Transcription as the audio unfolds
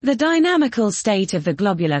The dynamical state of the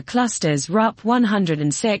globular clusters RUP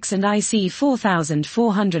 106 and IC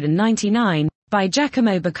 4499, by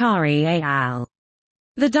Giacomo Beccari et al.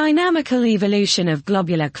 The dynamical evolution of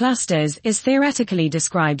globular clusters is theoretically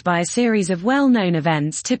described by a series of well-known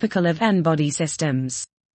events typical of n-body systems.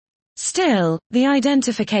 Still, the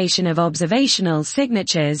identification of observational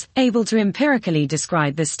signatures, able to empirically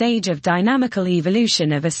describe the stage of dynamical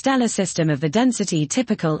evolution of a stellar system of the density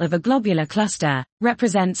typical of a globular cluster,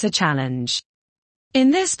 represents a challenge.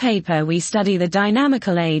 In this paper we study the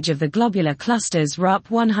dynamical age of the globular clusters RUP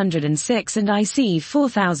 106 and IC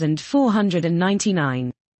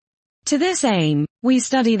 4499. To this aim, we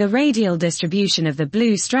study the radial distribution of the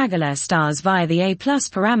blue straggler stars via the A+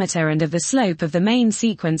 parameter and of the slope of the main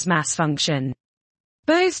sequence mass function.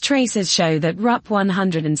 Both traces show that RUP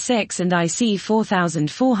 106 and IC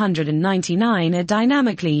 4499 are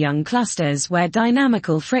dynamically young clusters where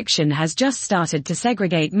dynamical friction has just started to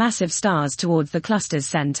segregate massive stars towards the cluster's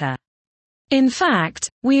center. In fact,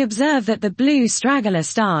 we observe that the blue straggler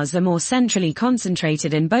stars are more centrally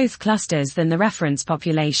concentrated in both clusters than the reference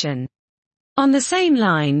population. On the same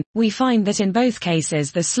line, we find that in both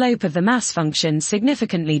cases the slope of the mass function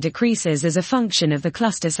significantly decreases as a function of the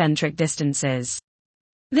cluster-centric distances.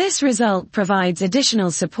 This result provides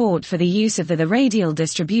additional support for the use of the radial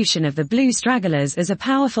distribution of the blue stragglers as a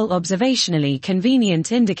powerful observationally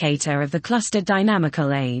convenient indicator of the cluster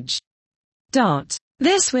dynamical age.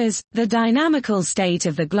 This was the dynamical state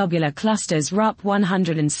of the globular clusters RUP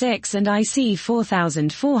 106 and IC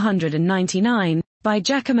 4499, by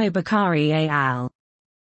Giacomo Beccari et al.